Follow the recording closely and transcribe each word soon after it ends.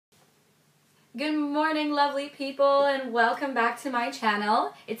Good morning, lovely people, and welcome back to my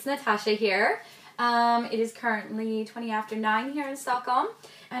channel. It's Natasha here. It is currently 20 after 9 here in Stockholm,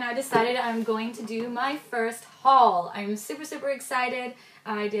 and I decided I'm going to do my first haul. I'm super excited.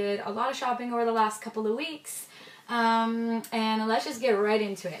 I did a lot of shopping over the last couple of weeks, and let's just get right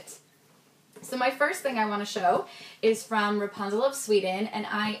into it. So my first thing I want to show is from Rapunzel of Sweden, and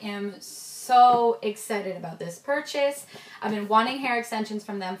I am so excited about this purchase. I've been wanting hair extensions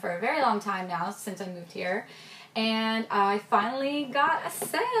from them for a very long time now, since I moved here, and I finally got a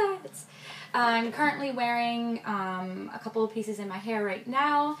set. I'm currently wearing a couple of pieces in my hair right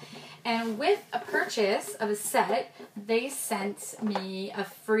now, and with a purchase of a set, they sent me a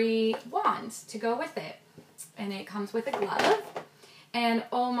free wand to go with it, and it comes with a glove. And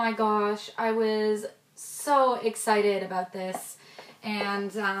oh my gosh, I was so excited about this,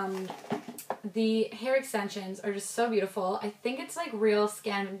 and the hair extensions are just so beautiful. I think it's like real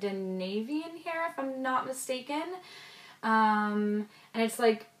Scandinavian hair, if I'm not mistaken, and it's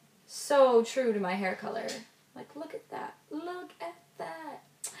like so true to my hair color. Like, look at that, look at that.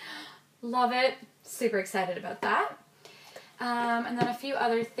 Love it, super excited about that. And then a few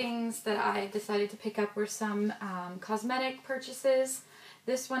other things that I decided to pick up were some cosmetic purchases.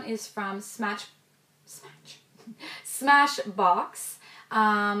 This one is from Smashbox.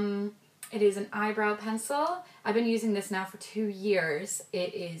 It is an eyebrow pencil. I've been using this now for 2 years.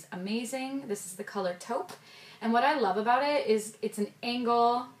 It is amazing. This is the color taupe. And what I love about it is it's an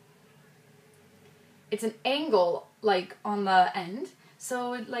angle like on the end.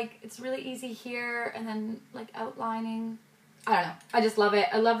 So it's really easy here, and then like outlining. I don't know. I just love it.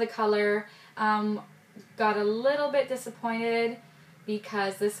 I love the color. Got a little bit disappointed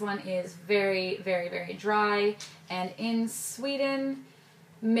because this one is very dry, and in Sweden,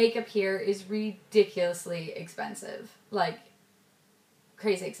 makeup here is ridiculously expensive. Like,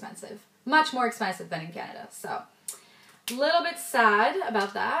 crazy expensive. Much more expensive than in Canada. So, a little bit sad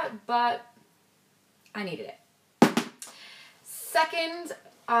about that, but I needed it. Second,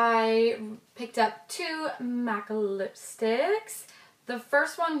 I picked up 2 MAC lipsticks. The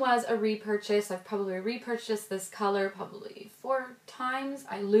first one was a repurchase. I've probably repurchased this color probably 4 times.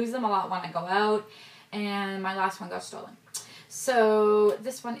 I lose them a lot when I go out, and my last one got stolen. So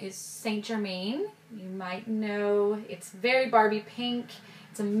this one is Saint Germain. You might know. It's very Barbie pink.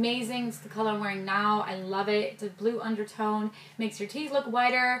 It's amazing. It's the color I'm wearing now. I love it. It's a blue undertone. Makes your teeth look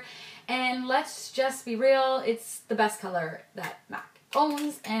whiter. And let's just be real, it's the best color that MAC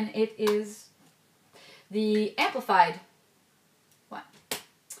owns, and it is the amplified one.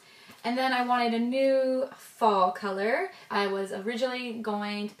 And then I wanted a new fall color. I was originally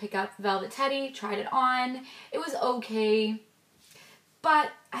going to pick up Velvet Teddy, tried it on. It was okay,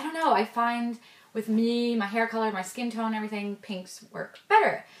 but I don't know, I find with me, my hair color, my skin tone, everything, pinks work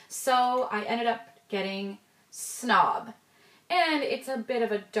better. So I ended up getting Snob. And it's a bit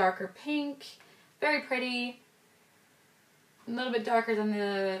of a darker pink, very pretty, a little bit darker than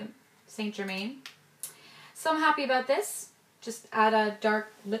the Saint Germain. So I'm happy about this. Just add a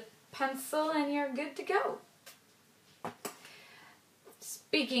dark lip pencil and you're good to go.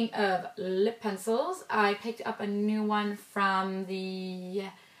 Speaking of lip pencils, I picked up a new one from the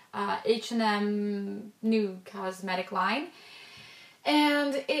H&M new cosmetic line,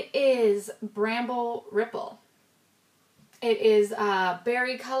 and it is Bramble Ripple. It is a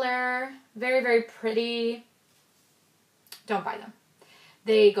berry color, very pretty. Don't buy them.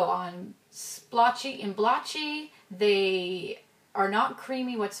 They go on splotchy and blotchy. They are not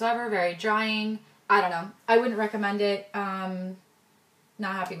creamy whatsoever, very drying. I don't know. I wouldn't recommend it. Not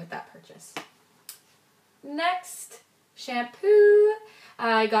happy with that purchase. Next, shampoo.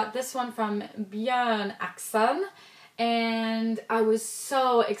 I got this one from Björn Axon, and I was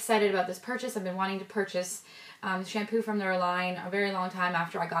so excited about this purchase. I've been wanting to purchase shampoo from their line a very long time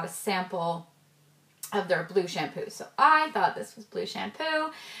after I got a sample of their blue shampoo. So I thought this was blue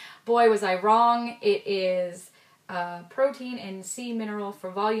shampoo. Boy, was I wrong. It is protein and sea mineral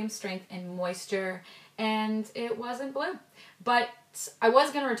for volume, strength, and moisture, and it wasn't blue. But I was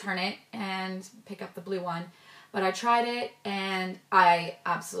going to return it and pick up the blue one, but I tried it and I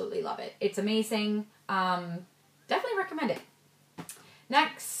absolutely love it. It's amazing. Definitely recommend it.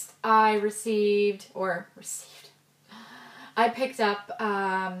 Next, I picked up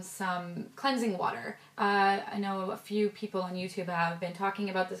some cleansing water. I know a few people on YouTube have been talking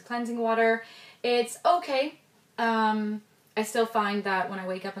about this cleansing water. It's okay. I still find that when I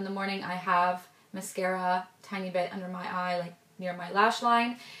wake up in the morning, I have mascara a tiny bit under my eye, like near my lash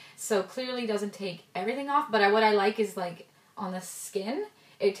line. So clearly doesn't take everything off, but what I like is like on the skin,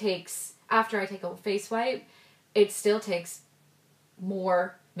 it takes, after I take a face wipe, it still takes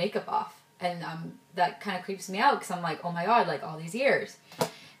more makeup off. And that kind of creeps me out because I'm like, oh my god, like all these years.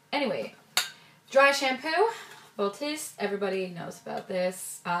 Anyway, dry shampoo. Botis, everybody knows about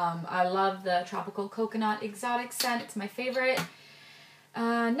this. I love the Tropical Coconut Exotic scent. It's my favorite.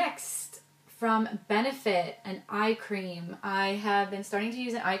 Next, from Benefit, an eye cream. I have been starting to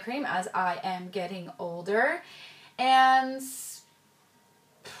use an eye cream as I am getting older. And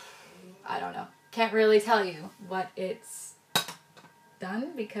I don't know. Can't really tell you what it's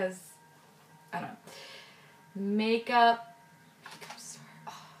done because, I don't know. Makeup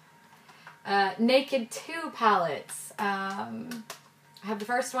Naked 2 palettes. I have the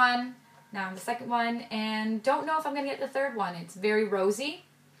first one, now I'm the second one, and don't know if I'm going to get the third one. It's very rosy.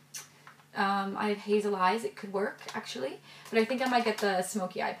 I have hazel eyes. It could work, actually. But I think I might get the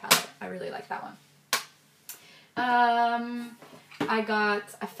smoky eye palette. I really like that one. I got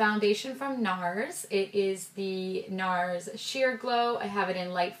a foundation from NARS. It is the NARS Sheer Glow. I have it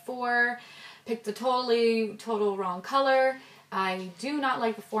in light 4. Picked a total wrong color. I do not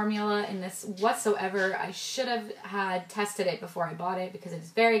like the formula in this whatsoever. I should have had tested it before I bought it because it's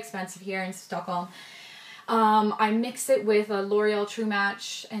very expensive here in Stockholm. I mix it with a L'Oreal True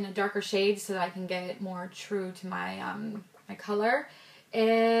Match in a darker shade so that I can get it more true to my my color.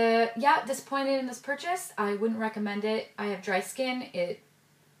 Yeah, disappointed in this purchase. I wouldn't recommend it. I have dry skin. It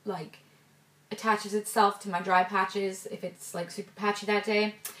like attaches itself to my dry patches if it's like super patchy that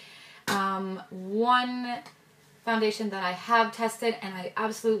day. One foundation that I have tested and I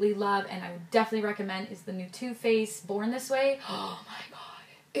absolutely love and I would definitely recommend is the new Too Faced Born This Way. Oh my god.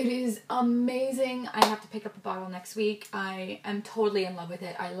 It is amazing. I have to pick up a bottle next week. I am totally in love with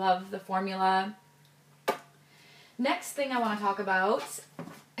it. I love the formula. Next thing I want to talk about,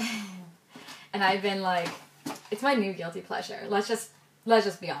 and I've been like, it's my new guilty pleasure. Let's just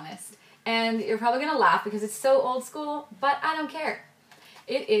be honest. And you're probably going to laugh because it's so old school, but I don't care.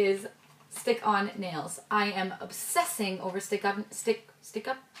 It is stick-on nails. I am obsessing over stick-on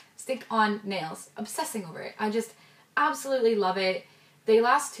nails. Obsessing over it. I just absolutely love it. They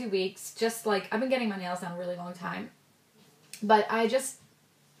last 2 weeks, just like, I've been getting my nails done a really long time, but I just,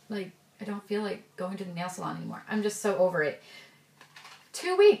 like, I don't feel like going to the nail salon anymore. I'm just so over it.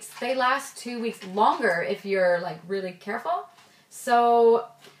 2 weeks. They last 2 weeks longer if you're, like, really careful. So,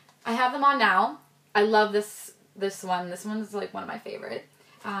 I have them on now. I love this one. This one's, like, one of my favorite.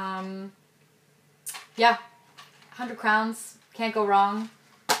 Yeah, 100 crowns, can't go wrong.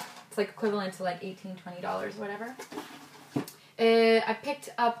 It's like equivalent to like $18, $20 or whatever. I picked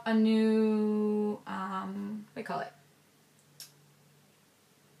up a new, what do you call it?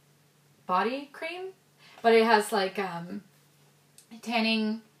 Body cream, but it has like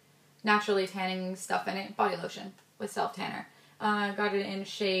naturally tanning stuff in it. Body lotion with self tanner. I got it in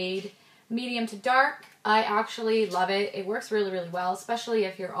shade medium to dark. I actually love it. It works really, really well, especially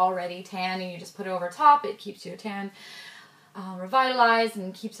if you're already tan and you just put it over top. It keeps your tan revitalized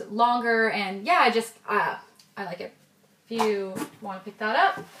and keeps it longer. And yeah, I like it. If you want to pick that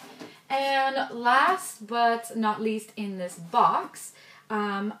up. And last but not least in this box,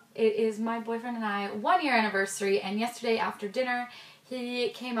 it is my boyfriend and I 1 year anniversary. And yesterday after dinner, he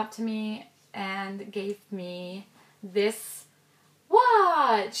came up to me and gave me this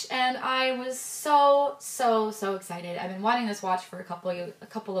watch, and I was so excited. I've been wanting this watch for a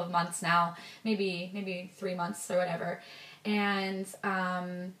couple of months now, maybe 3 months or whatever. And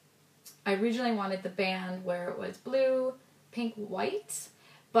I originally wanted the band where it was blue, pink, white,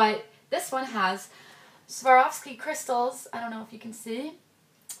 but this one has Swarovski crystals. I don't know if you can see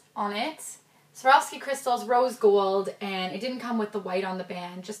on it. Swarovski crystals, rose gold, and it didn't come with the white on the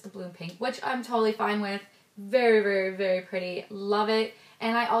band, just the blue and pink, which I'm totally fine with. Very pretty. Love it.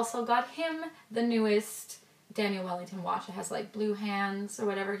 And I also got him the newest Daniel Wellington watch. It has like blue hands or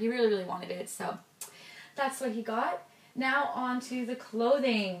whatever. He really wanted it, so that's what he got. Now on to the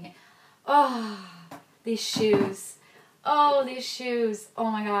clothing. Oh, these shoes. Oh, these shoes.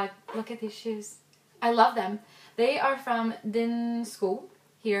 Oh my god, look at these shoes. I love them. They are from Din School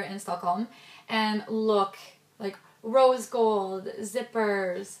here in Stockholm. And look, like rose gold,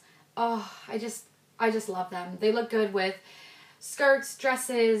 zippers. Oh, I just love them. They look good with skirts,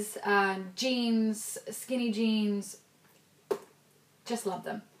 dresses, jeans, skinny jeans. Just love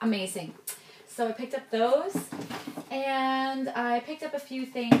them. Amazing. So I picked up those. And I picked up a few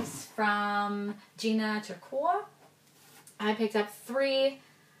things from Gina Tricot. I picked up 3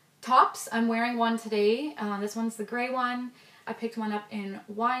 tops. I'm wearing one today. This one's the gray one. I picked one up in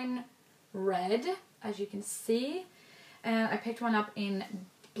wine red, as you can see. And I picked one up in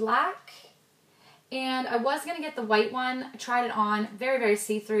black. And I was going to get the white one. I tried it on. Very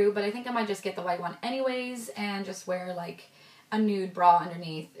see-through, but I think I might just get the white one anyways and just wear like a nude bra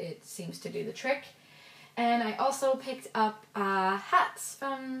underneath, it seems to do the trick. And I also picked up hats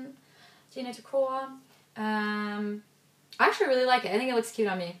from Gina. I actually really like it. I think it looks cute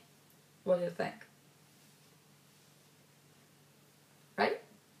on me. What do you think? Right?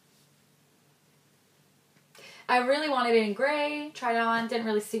 I really wanted it in gray, tried it on, didn't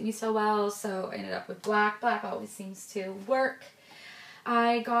really suit me so well, so I ended up with black. Black always seems to work.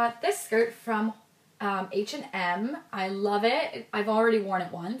 I got this skirt from H&M. I love it. I've already worn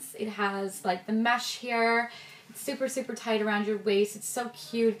it once. It has like the mesh here. It's super, super tight around your waist. It's so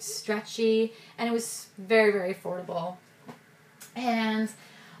cute, it's stretchy, and it was very, very affordable. And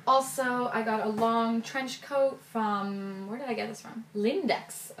also, I got a long trench coat from, where did I get this from?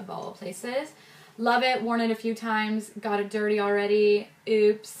 Lindex, of all places. Love it, worn it a few times, got it dirty already.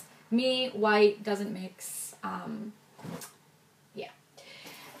 Oops. Me, white, doesn't mix. Yeah.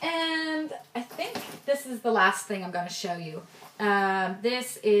 And I think this is the last thing I'm going to show you.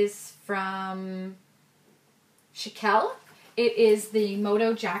 This is from Chiquell. It is the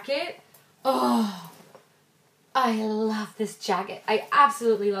Moto jacket. Oh, I love this jacket. I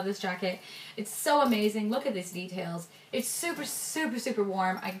absolutely love this jacket. It's so amazing. Look at these details. It's super, super, super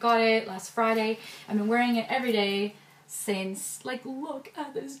warm. I got it last Friday. I've been wearing it every day since. Like, look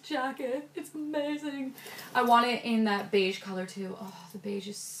at this jacket. It's amazing. I want it in that beige color too. Oh, the beige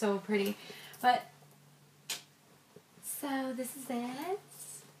is so pretty. But, so this is it.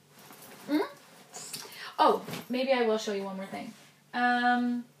 Oh, maybe I will show you one more thing.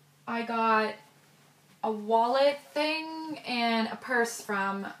 I got a wallet thing and a purse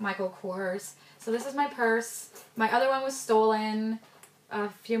from Michael Kors. So this is my purse. My other one was stolen a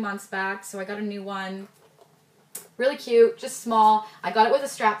few months back, so I got a new one. Really cute, just small. I got it with a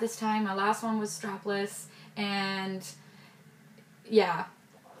strap this time. My last one was strapless, and yeah.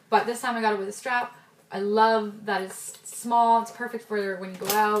 But this time I got it with a strap. I love that it's small. It's perfect for when you go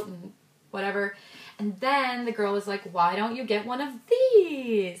out and whatever. And then the girl was like, why don't you get one of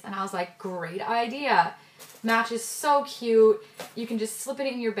these? And I was like, great idea. Matches so cute. You can just slip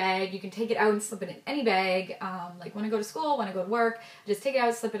it in your bag. You can take it out and slip it in any bag. Like when I go to school, when I go to work, just take it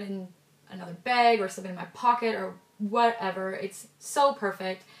out, slip it in another bag or slip it in my pocket or whatever. It's so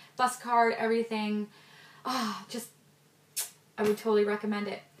perfect. Bus card, everything. Just, I would totally recommend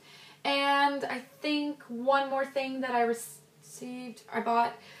it. And I think one more thing that I received, I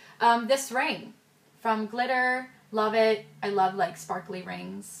bought this ring from Glitter. Love it. I love like sparkly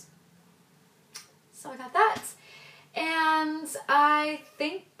rings. So I got that. And I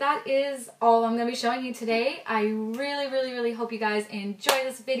think that is all I'm going to be showing you today. I really, really, really hope you guys enjoy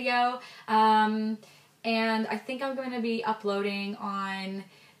this video. And I think I'm going to be uploading on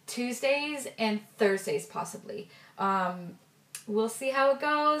Tuesdays and Thursdays possibly. We'll see how it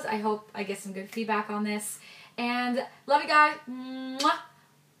goes. I hope I get some good feedback on this. And love you guys. Mwah.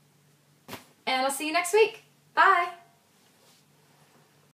 And I'll see you next week. Bye.